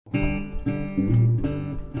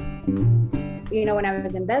when I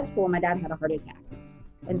was in vet school, my dad had a heart attack.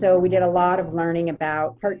 And so we did a lot of learning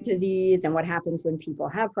about heart disease and what happens when people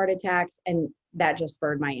have heart attacks. And that just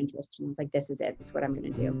spurred my interest. And I was like, this is it. This is what I'm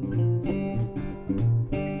going to do.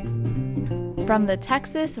 From the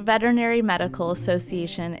Texas Veterinary Medical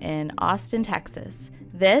Association in Austin, Texas,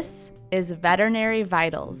 this is Veterinary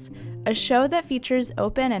Vitals, a show that features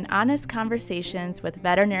open and honest conversations with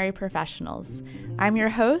veterinary professionals. I'm your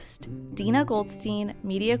host, Dina Goldstein,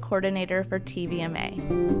 Media Coordinator for TVMA.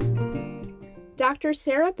 Dr.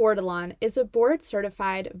 Sarah Bordelon is a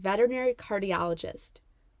board-certified veterinary cardiologist,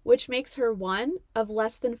 which makes her one of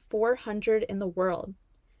less than 400 in the world.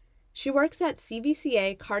 She works at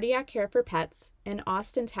CVCA Cardiac Care for Pets in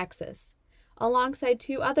Austin, Texas, alongside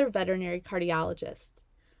two other veterinary cardiologists,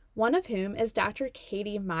 one of whom is Dr.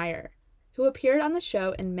 Katie Meyer, who appeared on the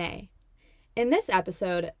show in May. In this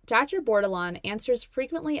episode, Dr. Bordelon answers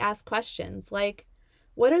frequently asked questions like,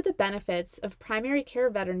 what are the benefits of primary care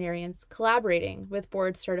veterinarians collaborating with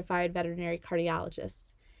board-certified veterinary cardiologists?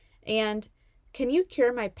 And, can you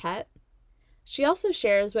cure my pet? She also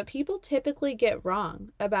shares what people typically get wrong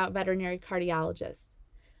about veterinary cardiologists.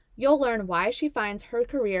 You'll learn why she finds her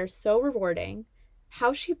career so rewarding,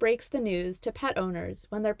 how she breaks the news to pet owners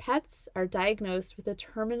when their pets are diagnosed with a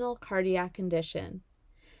terminal cardiac condition,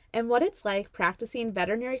 and what it's like practicing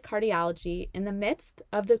veterinary cardiology in the midst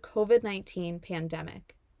of the COVID-19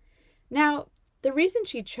 pandemic. Now, the reason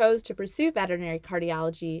she chose to pursue veterinary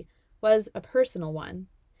cardiology was a personal one.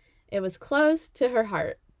 It was close to her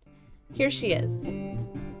heart. Here she is.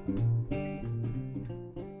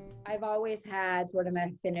 I've always had sort of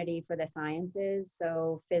an affinity for the sciences,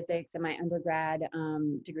 so physics, and my undergrad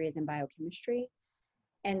degree is in biochemistry.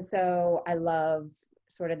 And so I love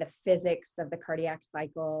sort of the physics of the cardiac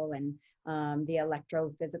cycle and the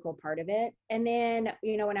electrophysical part of it. And then,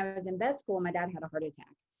 when I was in vet school, my dad had a heart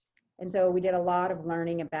attack. And so we did a lot of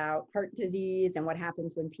learning about heart disease and what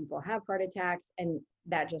happens when people have heart attacks. And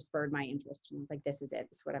that just spurred my interest. And I was like, this is it.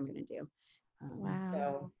 This is what I'm going to do. Wow.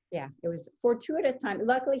 So yeah, it was fortuitous time.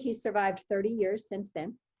 Luckily, he's survived 30 years since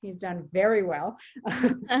then. He's done very well.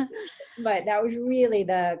 But that was really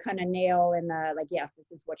the kind of nail in the, like, yes,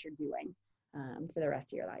 this is what you're doing for the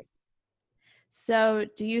rest of your life. So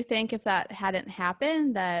do you think if that hadn't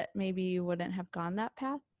happened, that maybe you wouldn't have gone that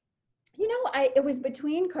path? It was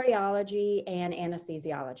between cardiology and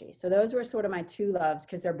anesthesiology. So those were sort of my two loves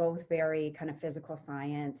because they're both very kind of physical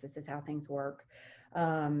science. This is how things work.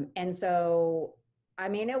 And so, it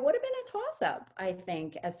would have been a toss-up, I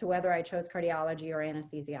think, as to whether I chose cardiology or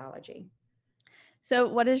anesthesiology. So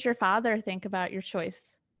what does your father think about your choice?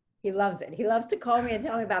 He loves it. He loves to call me and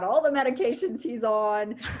tell me about all the medications he's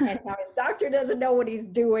on and how his doctor doesn't know what he's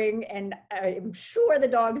doing. And I'm sure the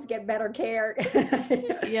dogs get better care.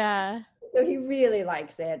 Yeah. So he really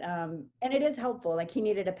likes it. And it is helpful. Like, he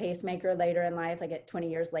needed a pacemaker later in life, like at 20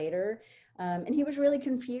 years later. And he was really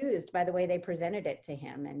confused by the way they presented it to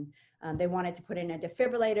him. And they wanted to put in a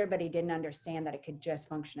defibrillator, but he didn't understand that it could just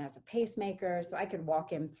function as a pacemaker. So I could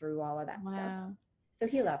walk him through all of that stuff. So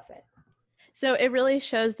he loves it. So it really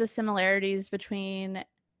shows the similarities between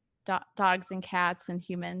dogs and cats and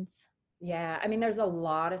humans. Yeah, there's a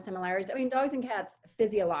lot of similarities. Dogs and cats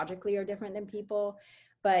physiologically are different than people,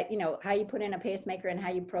 but how you put in a pacemaker and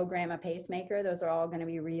how you program a pacemaker, those are all going to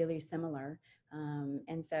be really similar.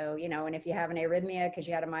 And so, and if you have an arrhythmia because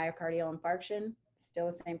you had a myocardial infarction,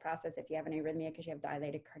 still the same process if you have an arrhythmia because you have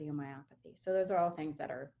dilated cardiomyopathy. So those are all things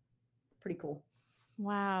that are pretty cool.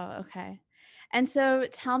 Wow. Okay. And so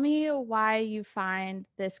tell me why you find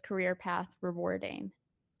this career path rewarding.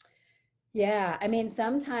 Yeah.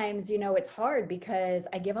 Sometimes, it's hard because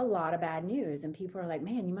I give a lot of bad news and people are like,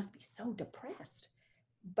 man, you must be so depressed.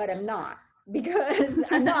 But I'm not, because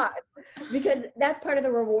because that's part of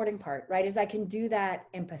the rewarding part, right? Is I can do that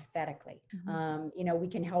empathetically. Mm-hmm. We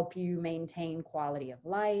can help you maintain quality of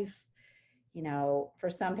life. For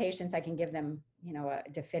some patients, I can give them, a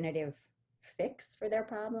definitive fix for their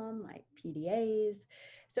problem, like PDAs.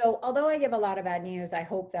 So although I give a lot of bad news, I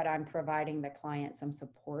hope that I'm providing the client some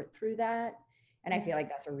support through that. And I feel like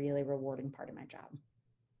that's a really rewarding part of my job.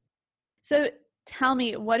 So tell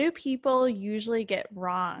me, what do people usually get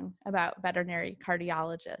wrong about veterinary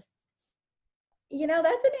cardiologists?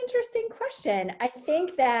 That's an interesting question. I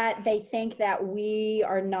think that they think that we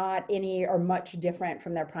are not any or much different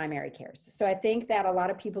from their primary cares. So I think that a lot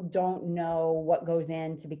of people don't know what goes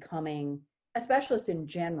into becoming a specialist in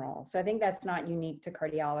general. So I think that's not unique to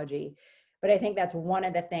cardiology, but I think that's one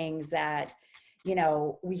of the things that,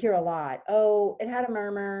 we hear a lot. Oh, it had a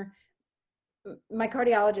murmur. my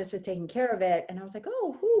cardiologist was taking care of it, and I was like,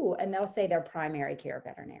 oh, who? And they'll say they're primary care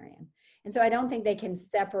veterinarian. And so I don't think they can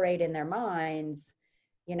separate in their minds,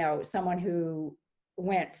 someone who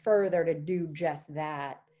went further to do just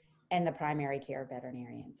that and the primary care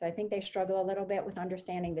veterinarian. So I think they struggle a little bit with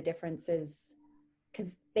understanding the differences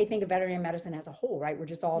because they think of veterinary medicine as a whole, right? We're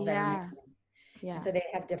just all veterinarians. Yeah. And so they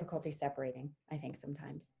have difficulty separating, I think,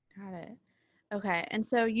 sometimes. Got it. Okay. And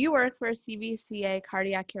so you work for CVCA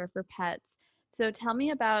Cardiac Care for Pets. So tell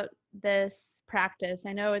me about this practice.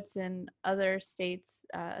 I know it's in other states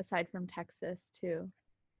aside from Texas too.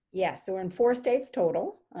 Yeah, so we're in 4 states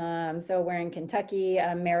total. So we're in Kentucky,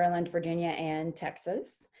 Maryland, Virginia, and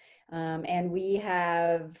Texas. And we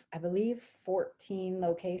have, I believe, 14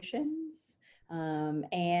 locations.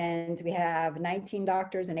 And we have 19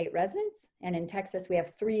 doctors and 8 residents. And in Texas, we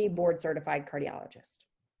have 3 board certified cardiologists.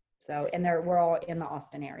 So, and we're all in the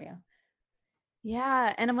Austin area.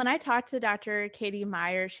 Yeah. And when I talked to Dr. Katie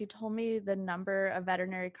Meyer, she told me the number of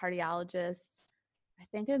veterinary cardiologists, I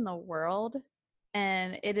think, in the world.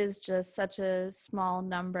 And it is just such a small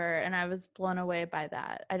number. And I was blown away by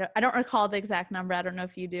that. I don't recall the exact number. I don't know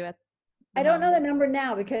if you do. I don't know the number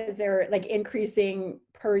now because they're like increasing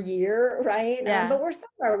per year, right? Yeah. But we're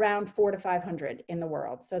somewhere around 400 to 500 in the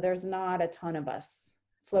world. So there's not a ton of us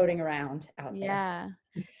floating around out there. Yeah.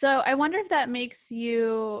 So I wonder if that makes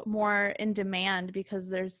you more in demand because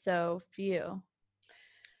there's so few.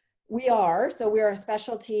 We are. So we're a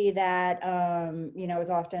specialty that, is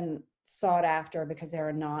often sought after because there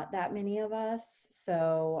are not that many of us.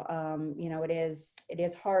 So, it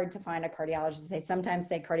is hard to find a cardiologist. They sometimes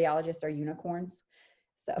say cardiologists are unicorns.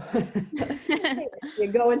 So you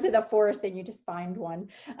go into the forest and you just find one.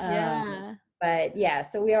 Yeah. But yeah,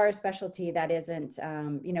 so we are a specialty that isn't,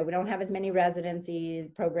 we don't have as many residencies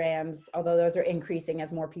programs, although those are increasing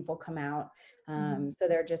as more people come out. So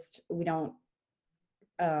we don't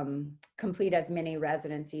complete as many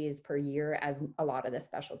residencies per year as a lot of the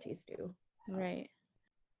specialties do. Right.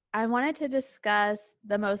 I wanted to discuss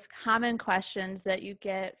the most common questions that you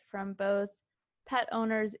get from both pet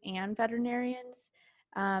owners and veterinarians.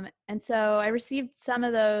 And so I received some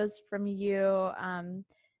of those from you.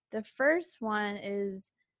 The first one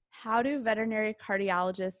is, how do veterinary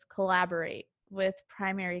cardiologists collaborate with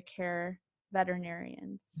primary care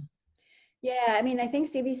veterinarians? Yeah, I mean, I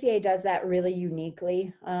think CVCA does that really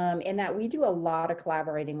uniquely in that we do a lot of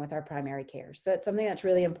collaborating with our primary care. So it's something that's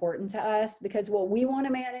really important to us because what we want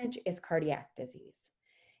to manage is cardiac disease.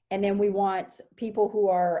 And then we want people who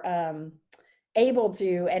are able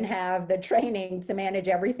to and have the training to manage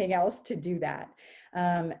everything else to do that.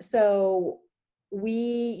 So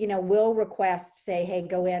we, will request, say, hey,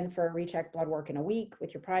 go in for a recheck blood work in a week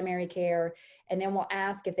with your primary care. And then we'll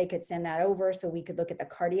ask if they could send that over so we could look at the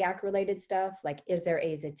cardiac related stuff. Like, is there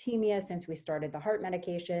azotemia since we started the heart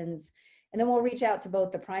medications? And then we'll reach out to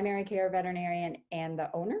both the primary care veterinarian and the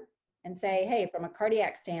owner and say, hey, from a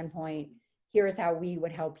cardiac standpoint, here's how we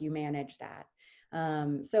would help you manage that.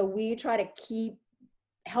 So we try to keep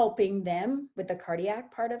helping them with the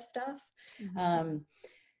cardiac part of stuff. Mm-hmm.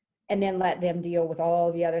 And then let them deal with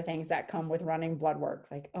all the other things that come with running blood work.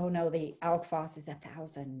 Like, oh no, the alk phos is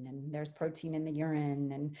 1,000 and there's protein in the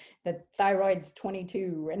urine and the thyroid's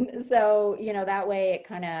 22. And so, that way it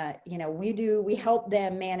kind of, we help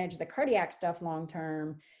them manage the cardiac stuff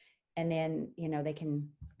long-term. And then, they can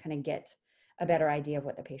kind of get a better idea of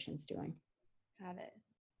what the patient's doing. Got it.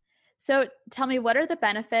 So tell me, what are the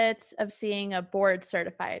benefits of seeing a board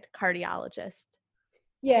certified cardiologist?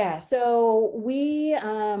 Yeah, so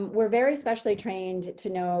we're very specially trained to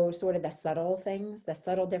know sort of the subtle things, the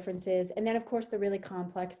subtle differences, and then of course the really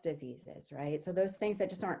complex diseases, right? So those things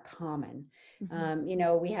that just aren't common.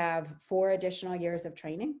 Mm-hmm. We have 4 additional years of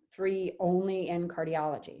training, 3 only in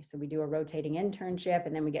cardiology. So we do a rotating internship,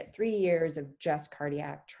 and then we get 3 years of just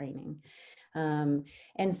cardiac training.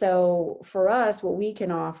 And so for us, what we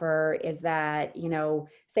can offer is that,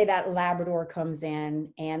 say that Labrador comes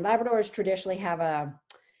in, and Labradors traditionally have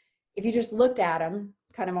if you just looked at them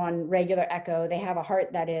kind of on regular echo, they have a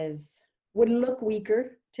heart that would look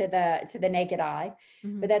weaker to the naked eye,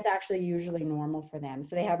 mm-hmm. but that's actually usually normal for them.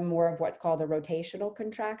 So they have more of what's called a rotational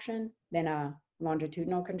contraction than a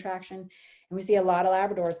longitudinal contraction. And we see a lot of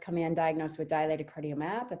Labradors come in diagnosed with dilated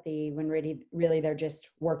cardiomyopathy when really they're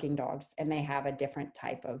just working dogs and they have a different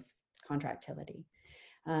type of contractility.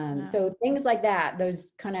 So things like that, those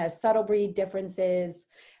kind of subtle breed differences,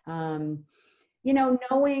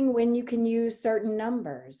 knowing when you can use certain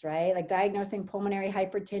numbers, right? Like diagnosing pulmonary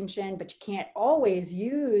hypertension, but you can't always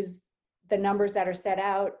use the numbers that are set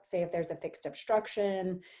out, say if there's a fixed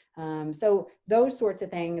obstruction. So those sorts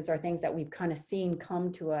of things are things that we've kind of seen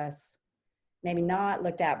come to us maybe not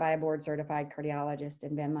looked at by a board certified cardiologist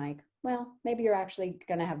and been like, well, maybe you're actually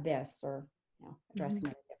going to have this, or, addressing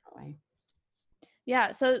it a different way.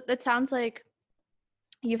 Yeah. So it sounds like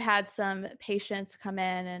you've had some patients come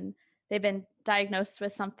in and they've been diagnosed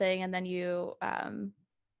with something, and then you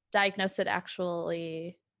diagnose it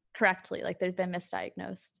actually correctly, like they've been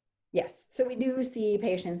misdiagnosed. Yes. So we do see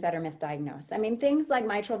patients that are misdiagnosed. I mean, things like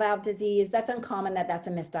mitral valve disease, that's uncommon that that's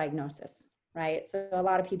a misdiagnosis, right? So a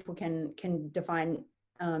lot of people can define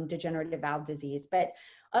degenerative valve disease, but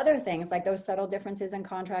other things like those subtle differences in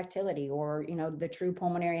contractility, or, the true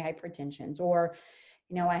pulmonary hypertensions, or,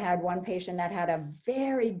 I had one patient that had a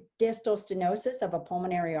very distal stenosis of a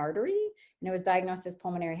pulmonary artery, and it was diagnosed as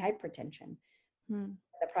pulmonary hypertension.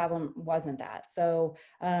 The problem wasn't that. So,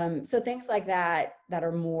 so things like that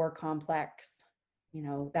are more complex,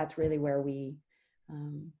 that's really where we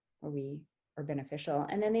are beneficial.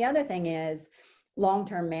 And then the other thing is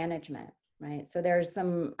long-term management, right? So there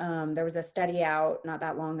was a study out not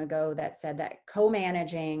that long ago that said that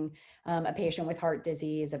co-managing a patient with heart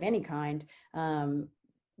disease of any kind,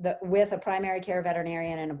 with a primary care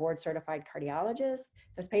veterinarian and a board certified cardiologist,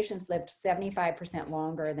 those patients lived 75%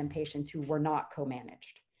 longer than patients who were not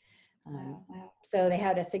co-managed. So they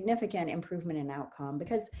had a significant improvement in outcome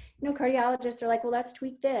because, cardiologists are like, well, let's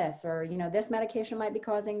tweak this, or, this medication might be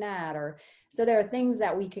causing that. Or, so there are things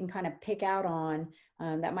that we can kind of pick out on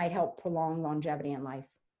that might help prolong longevity in life.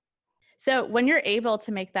 So when you're able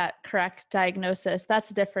to make that correct diagnosis, that's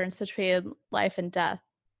the difference between life and death.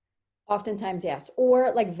 Oftentimes, yes.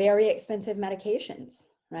 Or like very expensive medications,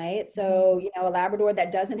 right? So, a Labrador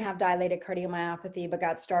that doesn't have dilated cardiomyopathy, but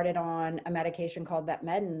got started on a medication called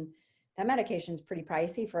Vetmedin, that medication is pretty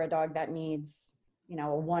pricey for a dog that needs,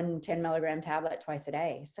 a 10 milligram tablet twice a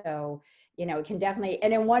day. So, it can definitely,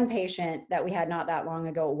 and in one patient that we had not that long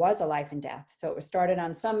ago, it was a life and death. So it was started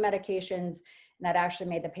on some medications, and that actually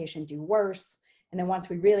made the patient do worse. And then once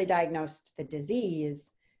we really diagnosed the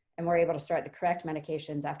disease, and we're able to start the correct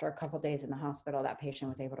medications, after a couple of days in the hospital, that patient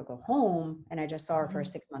was able to go home, and I just saw her for a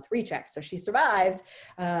 6-month recheck. So she survived.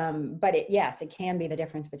 But yes, it can be the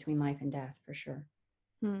difference between life and death for sure.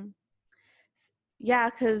 Yeah,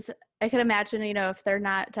 because I could imagine, if they're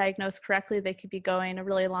not diagnosed correctly, they could be going a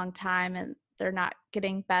really long time and they're not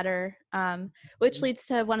getting better, which leads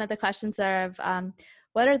to one of the questions of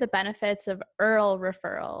what are the benefits of early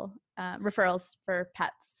referrals for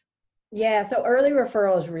pets? Yeah, so early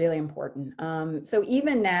referral is really important. So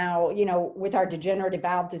even now, with our degenerative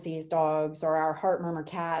valve disease dogs or our heart murmur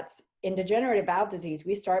cats, in degenerative valve disease,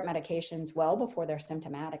 we start medications well before they're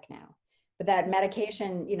symptomatic now. But that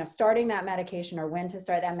medication, starting that medication or when to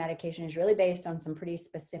start that medication is really based on some pretty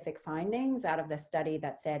specific findings out of the study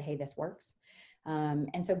that said, hey, this works.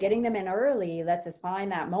 And so getting them in early lets us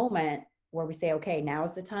find that moment where we say, okay, now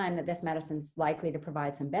is the time that this medicine's likely to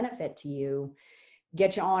provide some benefit to you.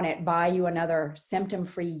 Get you on it, buy you another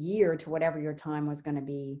symptom-free year to whatever your time was going to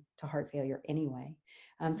be to heart failure anyway.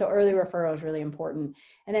 So early referral is really important.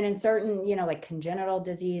 And then in certain, like congenital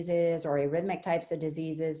diseases or arrhythmic types of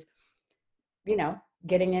diseases,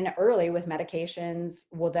 getting in early with medications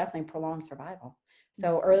will definitely prolong survival.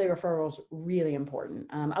 So early referral is really important.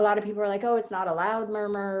 A lot of people are like, oh, it's not a loud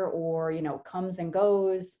murmur, or, comes and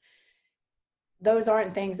goes. Those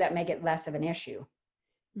aren't things that make it less of an issue.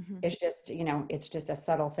 It's just, it's just a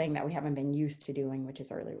subtle thing that we haven't been used to doing, which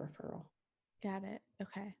is early referral. Got it.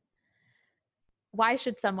 Okay. Why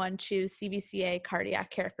should someone choose CVCA cardiac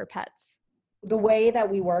care for pets? The way that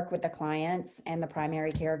we work with the clients and the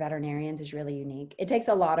primary care veterinarians is really unique. It takes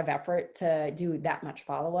a lot of effort to do that much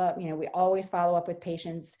follow-up. We always follow up with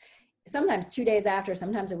patients, sometimes 2 days after,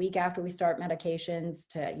 sometimes a week after we start medications,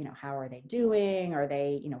 to, how are they doing? Are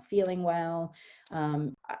they, feeling well?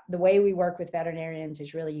 The way we work with veterinarians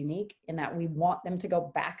is really unique in that we want them to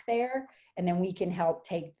go back there, and then we can help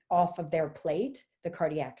take off of their plate the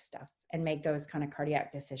cardiac stuff and make those kind of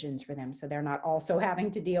cardiac decisions for them. So they're not also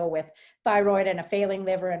having to deal with thyroid and a failing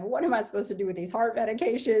liver and what am I supposed to do with these heart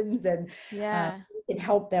medications? And we can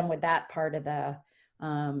help them with that part of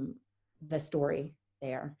the story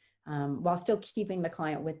there, while still keeping the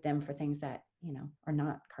client with them for things that, are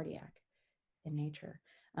not cardiac in nature.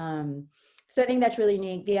 So I think that's really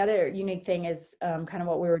unique. The other unique thing is kind of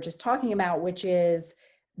what we were just talking about, which is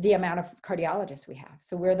the amount of cardiologists we have.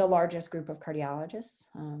 So we're the largest group of cardiologists,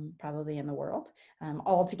 probably in the world,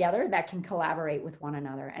 all together that can collaborate with one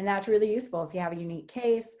another. And that's really useful if you have a unique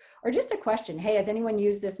case or just a question. Hey, has anyone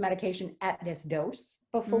used this medication at this dose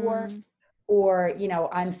before? Or,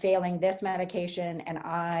 I'm failing this medication and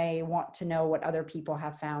I want to know what other people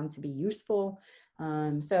have found to be useful.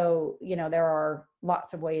 So, there are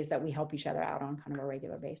lots of ways that we help each other out on kind of a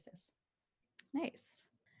regular basis. Nice.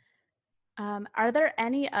 Are there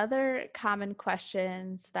any other common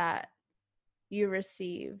questions that you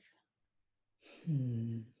receive?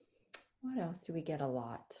 What else do we get a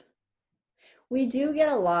lot? We do get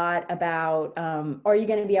a lot about, are you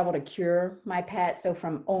going to be able to cure my pet? So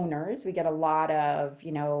from owners, we get a lot of,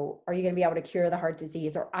 are you going to be able to cure the heart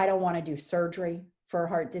disease? Or I don't want to do surgery for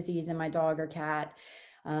heart disease in my dog or cat.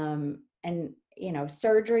 And,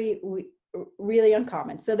 surgery, really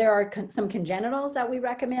uncommon. So there are some congenitals that we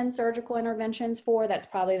recommend surgical interventions for. That's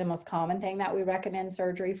probably the most common thing that we recommend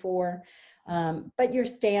surgery for. But your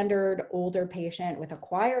standard older patient with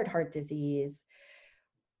acquired heart disease,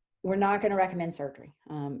 we're not going to recommend surgery.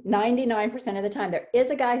 99% of the time, there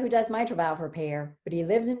is a guy who does mitral valve repair, but he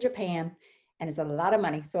lives in Japan and it's a lot of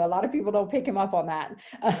money. So a lot of people don't pick him up on that.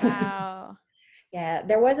 Wow. Yeah,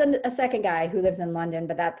 there was a second guy who lives in London,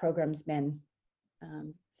 but that program's been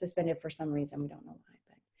suspended for some reason. We don't know why.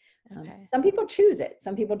 But some people choose it.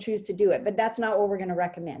 Some people choose to do it, but that's not what we're going to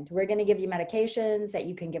recommend. We're going to give you medications that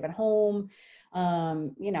you can give at home,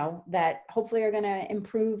 that hopefully are going to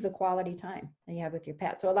improve the quality time that you have with your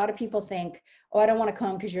pet. So a lot of people think, oh, I don't want to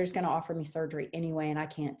come because you're just going to offer me surgery anyway, and I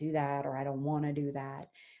can't do that, or I don't want to do that.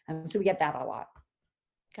 So we get that a lot.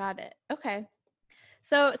 Got it. Okay.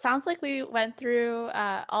 So it sounds like we went through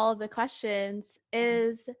all of the questions.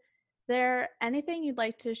 Is there anything you'd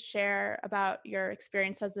like to share about your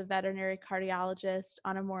experience as a veterinary cardiologist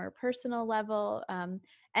on a more personal level?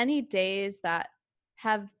 Any days that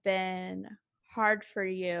have been hard for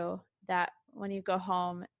you that when you go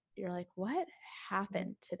home, you're like, what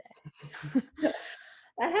happened today?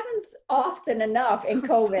 That happens often enough in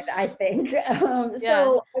COVID, I think.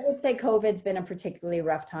 So I would say COVID's been a particularly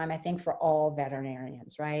rough time, I think, for all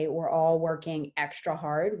veterinarians, right? We're all working extra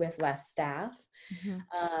hard with less staff.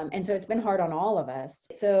 And so it's been hard on all of us.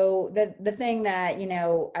 So the thing that,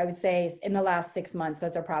 I would say in the last 6 months,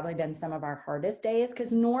 those have probably been some of our hardest days,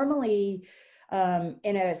 because normally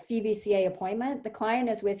in a CVCA appointment, the client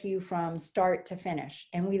is with you from start to finish.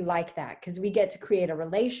 And we like that because we get to create a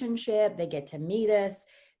relationship. They get to meet us.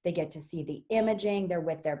 They get to see the imaging. They're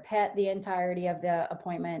with their pet the entirety of the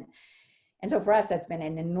appointment. And so for us, that's been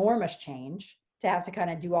an enormous change to have to kind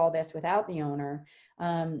of do all this without the owner.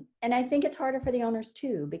 And I think it's harder for the owners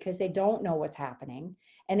too, because they don't know what's happening.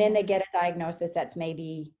 And then they get a diagnosis that's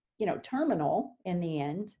maybe, terminal in the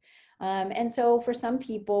end. And so for some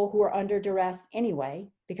people who are under duress anyway,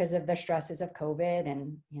 because of the stresses of COVID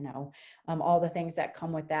and, all the things that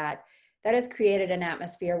come with that, that has created an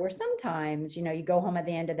atmosphere where sometimes, you go home at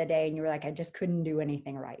the end of the day and you're like, I just couldn't do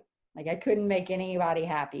anything right. Like I couldn't make anybody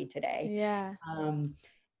happy today. Yeah.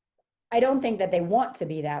 I don't think that they want to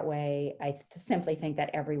be that way. I simply think that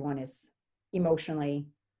everyone is emotionally,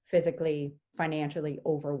 physically, financially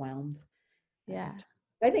overwhelmed. Yeah.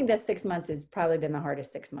 I think this 6 months has probably been the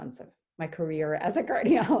hardest 6 months of my career as a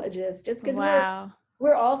cardiologist, just because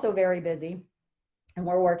we're also very busy and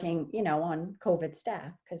we're working, on COVID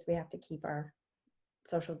staff because we have to keep our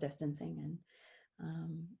social distancing.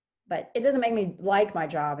 And, but it doesn't make me like my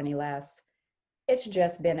job any less. It's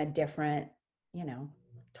just been a different,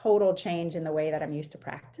 total change in the way that I'm used to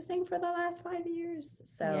practicing for the last 5 years.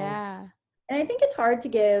 So, and I think it's hard to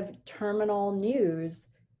give terminal news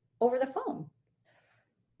over the phone.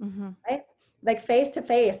 Right? Like face to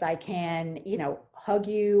face, I can, hug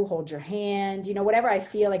you, hold your hand, whatever I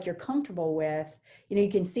feel like you're comfortable with, you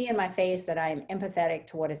can see in my face that I'm empathetic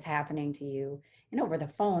to what is happening to you. And over the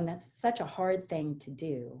phone, that's such a hard thing to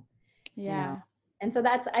do. Yeah. And so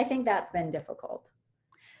I think that's been difficult.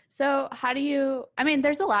 So how do you,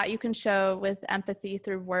 there's a lot you can show with empathy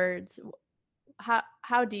through words.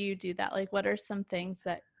 How do you do that? Like, what are some things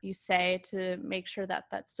that you say to make sure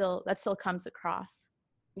that still comes across?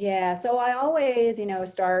 Yeah. So I always,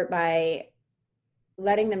 start by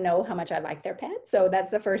letting them know how much I like their pet. So that's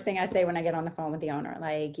the first thing I say when I get on the phone with the owner.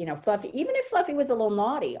 Like, Fluffy, even if Fluffy was a little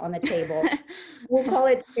naughty on the table, we'll call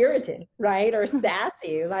it spirited, right? Or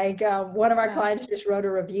sassy. Like one of our clients just wrote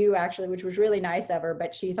a review actually, which was really nice of her,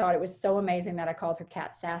 but she thought it was so amazing that I called her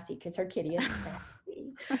cat sassy because her kitty is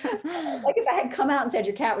sassy. Like if I had come out and said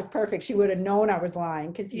your cat was perfect, she would have known I was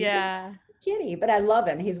lying because he's a kitty, but I love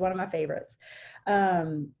him. He's one of my favorites.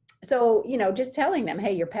 So, just telling them,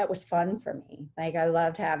 hey, your pet was fun for me. Like I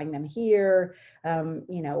loved having them here, gave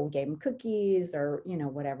them cookies or,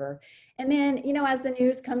 whatever. And then, as the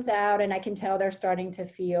news comes out and I can tell they're starting to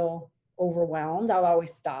feel overwhelmed, I'll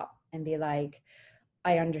always stop and be like,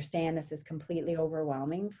 I understand this is completely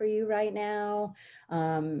overwhelming for you right now.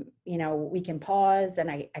 We can pause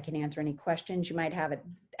and I can answer any questions you might have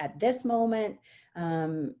at this moment.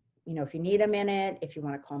 If you need a minute, if you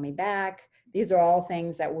want to call me back, these are all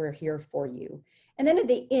things that we're here for you. And then at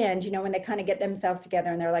the end, when they kind of get themselves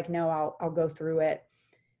together and they're like, no, I'll go through it.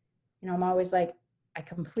 I'm always like, I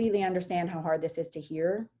completely understand how hard this is to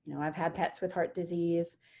hear. I've had pets with heart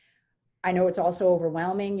disease. I know it's also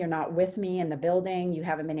overwhelming. You're not with me in the building. You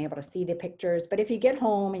haven't been able to see the pictures. But if you get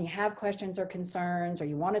home and you have questions or concerns, or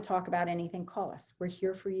you want to talk about anything, call us. We're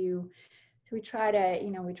here for you. So we try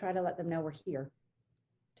to let them know we're here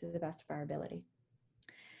to the best of our ability.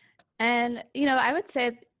 And, I would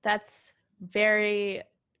say that's very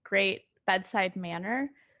great bedside manner.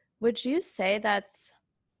 Would you say that's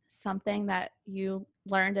something that you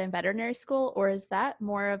learned in veterinary school, or is that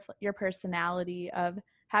more of your personality of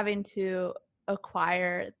having to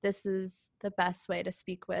acquire, this is the best way to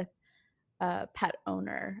speak with a pet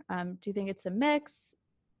owner? Do you think it's a mix?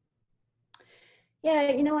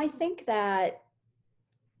 Yeah, I think that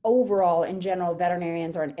overall, in general,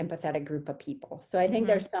 veterinarians are an empathetic group of people. So I think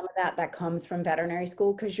there's some of that comes from veterinary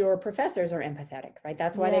school because your professors are empathetic, right?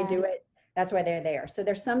 That's why they do it. That's why they're there. So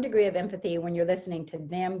there's some degree of empathy when you're listening to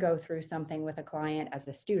them go through something with a client as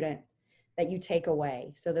a student that you take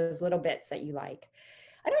away. So those little bits that you like.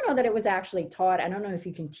 I don't know that it was actually taught. I don't know if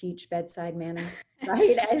you can teach bedside manner,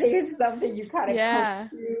 right? I think it's something you kind of come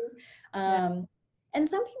through. And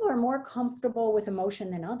some people are more comfortable with emotion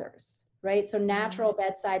than others, right? So natural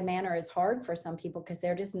bedside manner is hard for some people because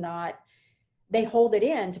they're just not, they hold it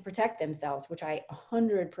in to protect themselves, which I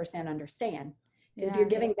 100% understand. Because if you're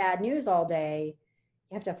giving bad news all day,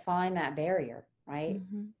 you have to find that barrier, right?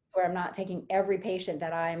 Where I'm not taking every patient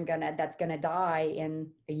that's gonna die in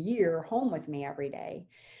a year home with me every day.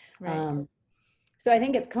 Right. So I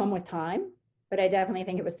think it's come with time, but I definitely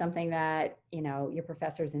think it was something that, your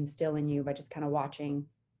professors instill in you by just kind of watching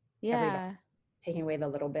everybody, taking away the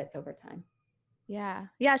little bits over time. Yeah.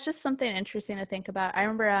 It's just something interesting to think about. I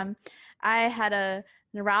remember I had a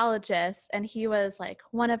neurologist, and he was like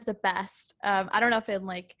one of the best. I don't know if in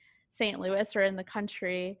like St. Louis or in the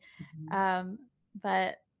country,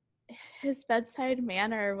 but his bedside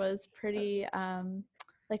manner was pretty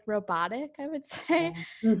like robotic, I would say.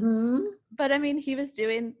 But I mean, he was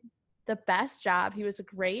doing the best job. He was a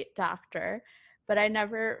great doctor, but I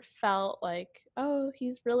never felt like, oh,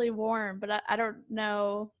 he's really warm. But I don't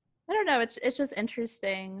know. It's just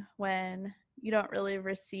interesting when you don't really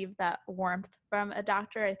receive that warmth from a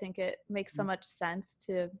doctor. I think it makes so much sense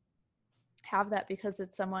to have that because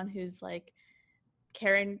it's someone who's like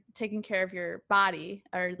taking care of your body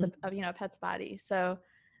or the pet's body. So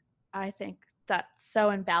I think that's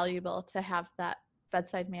so invaluable to have that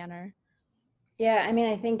bedside manner. Yeah, I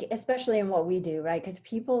mean, I think especially in what we do, right? Because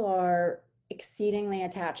people are exceedingly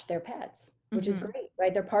attached to their pets, which is great,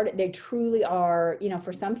 right? They truly are,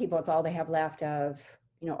 for some people, it's all they have left of,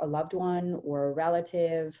 a loved one or a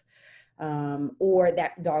relative, or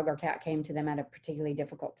that dog or cat came to them at a particularly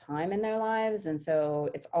difficult time in their lives. And so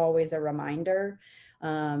it's always a reminder.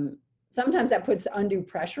 Sometimes that puts undue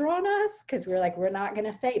pressure on us because we're like, we're not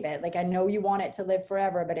going to save it. Like, I know you want it to live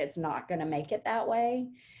forever, but it's not going to make it that way.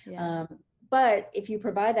 But if you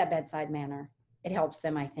provide that bedside manner, it helps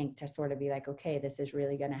them, I think, to sort of be like, okay, this is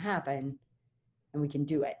really going to happen and we can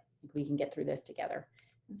do it. We can get through this together.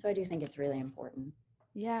 And so I do think it's really important.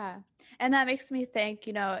 Yeah. And that makes me think,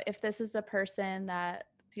 if this is a person that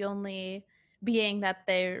the only being that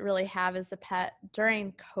they really have is a pet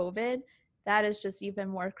during COVID, that is just even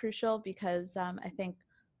more crucial because I think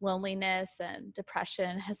loneliness and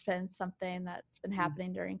depression has been something that's been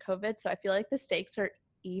happening during COVID. So I feel like the stakes are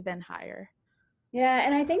even higher. Yeah,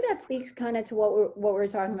 and I think that speaks kind of to what we were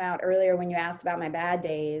talking about earlier when you asked about my bad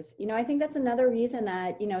days. I think that's another reason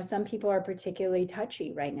that, some people are particularly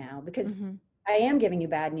touchy right now because I am giving you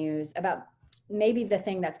bad news about maybe the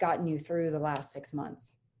thing that's gotten you through the last 6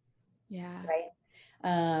 months. Yeah. Right.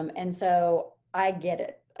 And so I get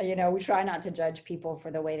it. We try not to judge people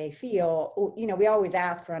for the way they feel. We always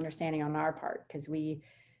ask for understanding on our part because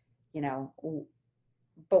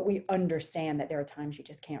but we understand that there are times you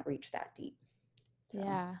just can't reach that deep. So.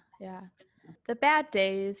 Yeah. The bad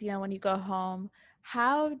days, when you go home,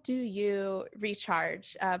 how do you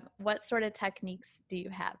recharge? What sort of techniques do you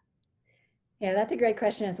have? Yeah, that's a great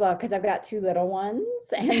question as well, because I've got 2 little ones.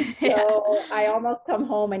 And so I almost come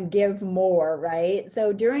home and give more, right?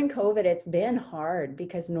 So during COVID, it's been hard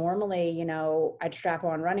because normally, I'd strap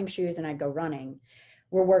on running shoes and I'd go running.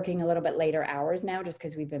 We're working a little bit later hours now just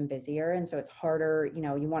because we've been busier. And so it's harder,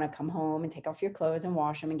 you want to come home and take off your clothes and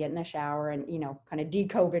wash them and get in the shower and, kind of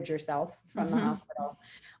de-COVID yourself from the hospital.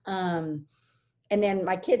 And then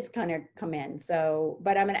my kids kind of come in. So,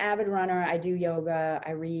 but I'm an avid runner. I do yoga,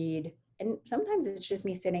 I read. And sometimes it's just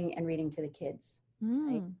me sitting and reading to the kids.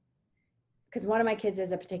 Right? Because one of my kids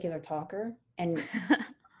is a particular talker. And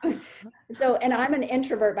So, and I'm an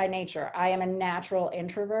introvert by nature. I am a natural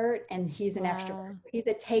introvert, and he's an extrovert. Wow. He's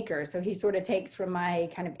a taker. So he sort of takes from my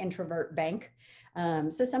kind of introvert bank.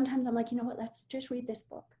 So sometimes I'm like, you know what, let's just read this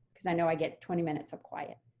book because I know I get 20 minutes of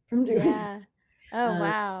quiet from doing that. Yeah. Oh, Um,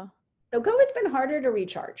 wow. so COVID's been harder to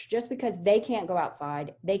recharge just because they can't go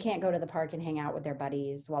outside. They can't go to the park and hang out with their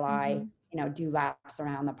buddies while I, Mm-hmm. do laps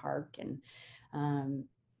around the park. And um,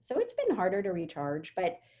 so it's been harder to recharge,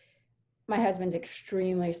 but my husband's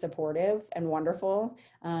extremely supportive and wonderful.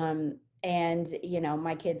 And,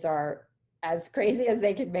 my kids are as crazy as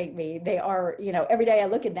they could make me. They are, every day I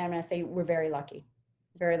look at them and I say, we're very lucky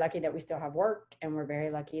that we still have work, and we're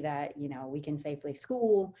very lucky that, we can safely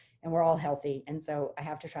school and we're all healthy. And so I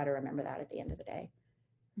have to try to remember that at the end of the day.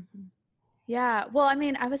 Mm-hmm. Yeah. Well, I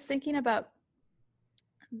mean, I was thinking about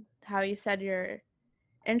how you said you're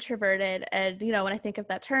introverted, and when I think of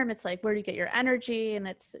that term, it's like, where do you get your energy? And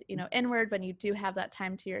it's inward when you do have that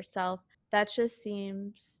time to yourself. That just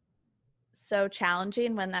seems so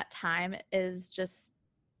challenging when that time is just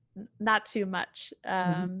not too much.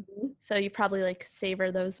 Mhm. So you probably like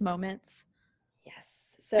savor those moments. Yes.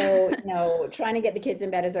 So, trying to get the kids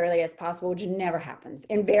in bed as early as possible, which never happens.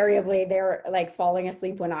 Invariably, they're like falling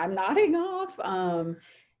asleep when I'm nodding off.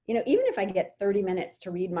 Even if I get 30 minutes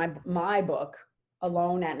to read my book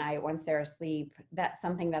alone at night once they're asleep, that's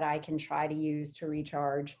something that I can try to use to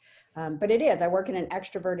recharge. But it is, I work in an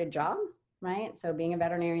extroverted job, right? So being a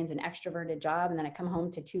veterinarian is an extroverted job. And then I come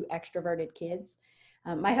home to two extroverted kids.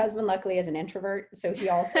 My husband, luckily, is an introvert, so he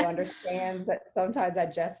also understands that sometimes I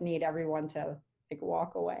just need everyone to like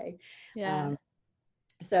walk away. Yeah. Um,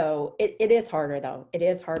 so it is harder though. It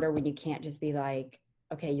is harder when you can't just be like,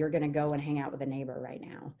 okay, you're going to go and hang out with a neighbor right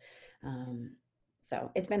now.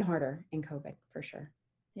 So it's been harder in COVID for sure.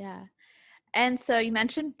 Yeah. And so you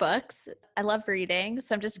mentioned books. I love reading.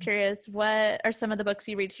 So I'm just curious, what are some of the books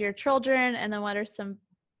you read to your children? And then what's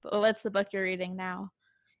the book you're reading now?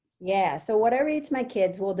 Yeah, so what I read to my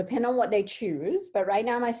kids will depend on what they choose. But right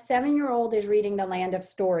now, my 7-year-old is reading the Land of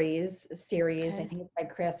Stories series. I Okay. think it's by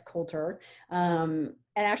Chris Coulter. And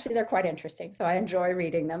actually, they're quite interesting. So I enjoy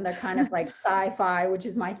reading them. They're kind of like sci-fi, which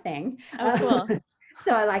is my thing. Oh, cool.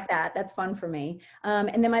 So I like that. That's fun for me.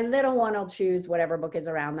 And then my little one will choose whatever book is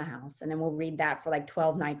around the house. And then we'll read that for like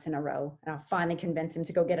 12 nights in a row. And I'll finally convince him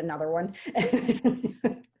to go get another one.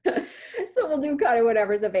 So we'll do kind of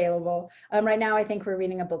whatever's available. Right now, I think we're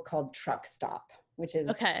reading a book called Truck Stop, which is,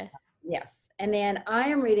 Okay. yes. And then I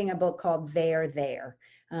am reading a book called They're There.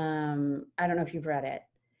 I don't know if you've read it.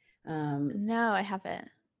 No, I haven't.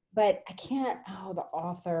 But I can't, the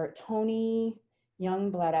author, Tony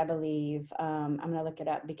Youngblood, I believe. I'm going to look it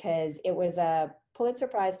up because it was a Pulitzer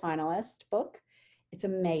Prize finalist book. It's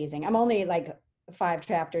amazing. I'm only like 5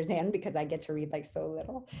 chapters in because I get to read like so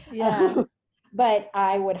little. Yeah. But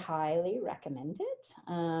I would highly recommend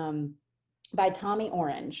it, by Tommy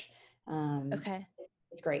Orange. Okay.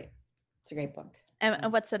 It's great. It's a great book.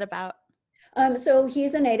 And what's it about? So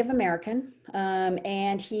he's a Native American,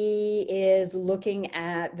 and he is looking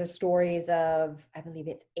at the stories of, I believe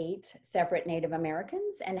it's 8 separate Native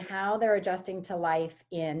Americans and how they're adjusting to life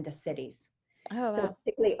in the cities. Oh, So wow.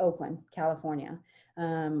 particularly Oakland, California,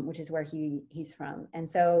 which is where he's from. And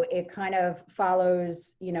so it kind of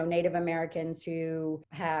follows, Native Americans who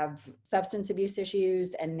have substance abuse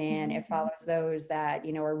issues, and then it follows those that,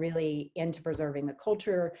 are really into preserving the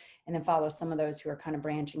culture, and then follows some of those who are kind of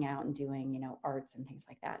branching out and doing, arts and things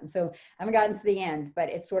like that. And so I haven't gotten to the end, but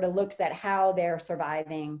it sort of looks at how they're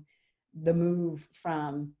surviving the move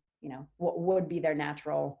from, what would be their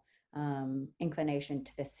natural inclination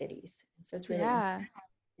to the cities. So it's really, Yeah,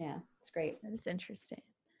 yeah, it's great. that is interesting.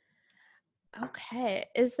 Okay.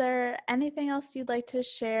 Is there anything else you'd like to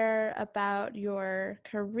share about your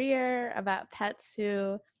career, about pets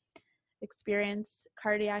who experience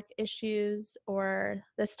cardiac issues, or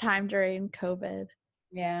this time during COVID?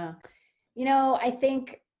 Yeah. I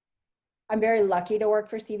think I'm very lucky to work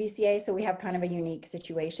for CVCA. So we have kind of a unique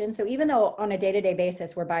situation. So even though on a day-to-day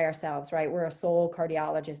basis, we're by ourselves, right? We're a sole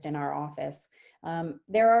cardiologist in our office.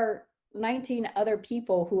 There are 19 other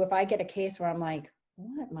people who, if I get a case where I'm like,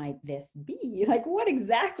 what might this be? Like, what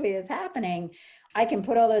exactly is happening? I can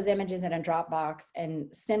put all those images in a Dropbox and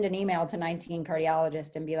send an email to 19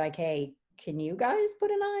 cardiologists and be like, hey, can you guys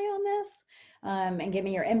put an eye on this? And give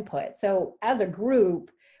me your input. So as a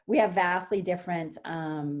group, we have vastly different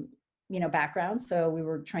backgrounds. So we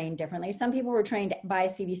were trained differently. Some people were trained by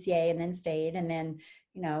CVCA and then stayed. And then,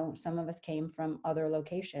 some of us came from other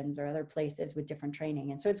locations or other places with different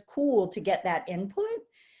training. And so it's cool to get that input.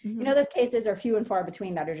 Those cases are few and far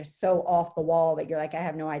between that are just so off the wall that you're like, I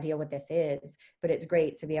have no idea what this is, but it's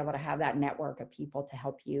great to be able to have that network of people to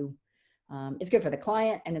help you. It's good for the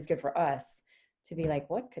client and it's good for us to be like,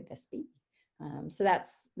 what could this be? So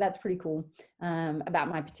that's pretty cool about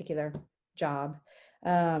my particular job.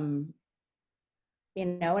 And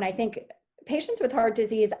I think patients with heart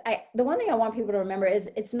disease, the one thing I want people to remember is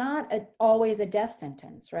it's not always a death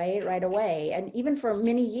sentence, right away. And even for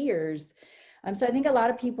many years. So I think a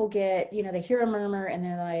lot of people get, they hear a murmur and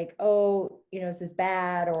they're like, oh, this is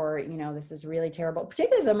bad, or, this is really terrible,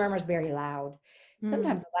 particularly if the murmur is very loud.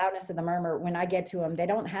 Sometimes the loudness of the murmur, when I get to them, they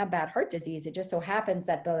don't have bad heart disease. It just so happens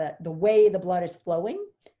that the way the blood is flowing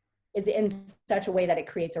is in such a way that it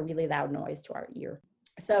creates a really loud noise to our ear.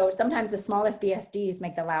 So sometimes the smallest VSDs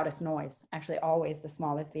make the loudest noise. Actually, always the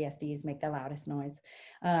smallest VSDs make the loudest noise.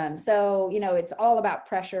 So, it's all about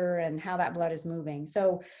pressure and how that blood is moving.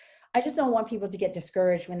 So I just don't want people to get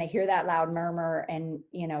discouraged when they hear that loud murmur. And,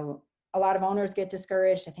 a lot of owners get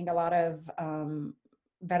discouraged. I think a lot of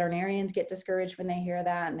veterinarians get discouraged when they hear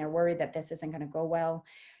that and they're worried that this isn't going to go well.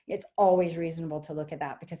 It's always reasonable to look at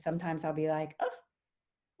that, because sometimes I'll be like, oh,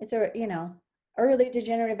 it's early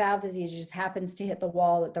degenerative valve disease. It just happens to hit the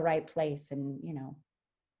wall at the right place. And,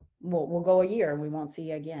 we'll go a year and we won't see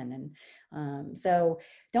you again. And so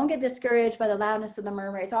don't get discouraged by the loudness of the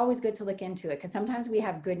murmur. It's always good to look into it, because sometimes we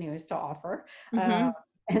have good news to offer.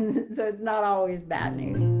 And so it's not always bad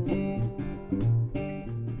news.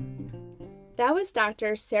 That was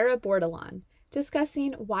Dr. Sarah Bordelon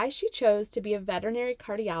discussing why she chose to be a veterinary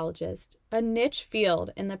cardiologist, a niche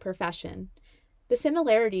field in the profession, the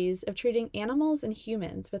similarities of treating animals and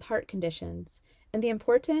humans with heart conditions, and the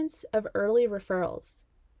importance of early referrals.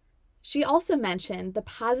 She also mentioned the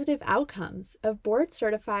positive outcomes of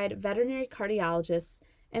board-certified veterinary cardiologists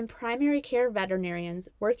and primary care veterinarians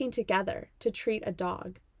working together to treat a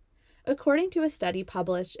dog. According to a study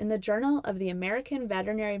published in the Journal of the American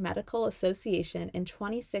Veterinary Medical Association in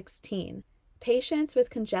 2016, patients with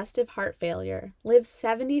congestive heart failure live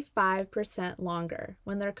 75% longer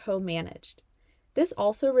when they're co-managed. This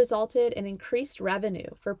also resulted in increased revenue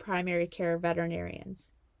for primary care veterinarians.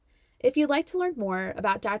 If you'd like to learn more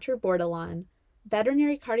about Dr. Bordelon,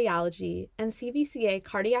 veterinary cardiology, and CVCA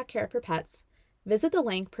cardiac care for pets, visit the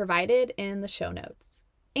link provided in the show notes.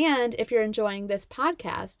 And if you're enjoying this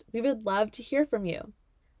podcast, we would love to hear from you.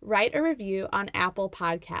 Write a review on Apple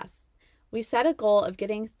Podcasts. We set a goal of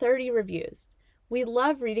getting 30 reviews. We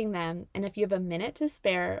love reading them, and if you have a minute to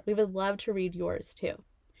spare, we would love to read yours too.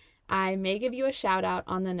 I may give you a shout out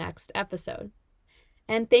on the next episode.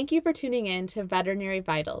 And thank you for tuning in to Veterinary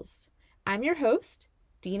Vitals. I'm your host,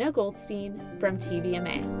 Dina Goldstein from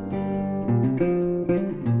TVMA.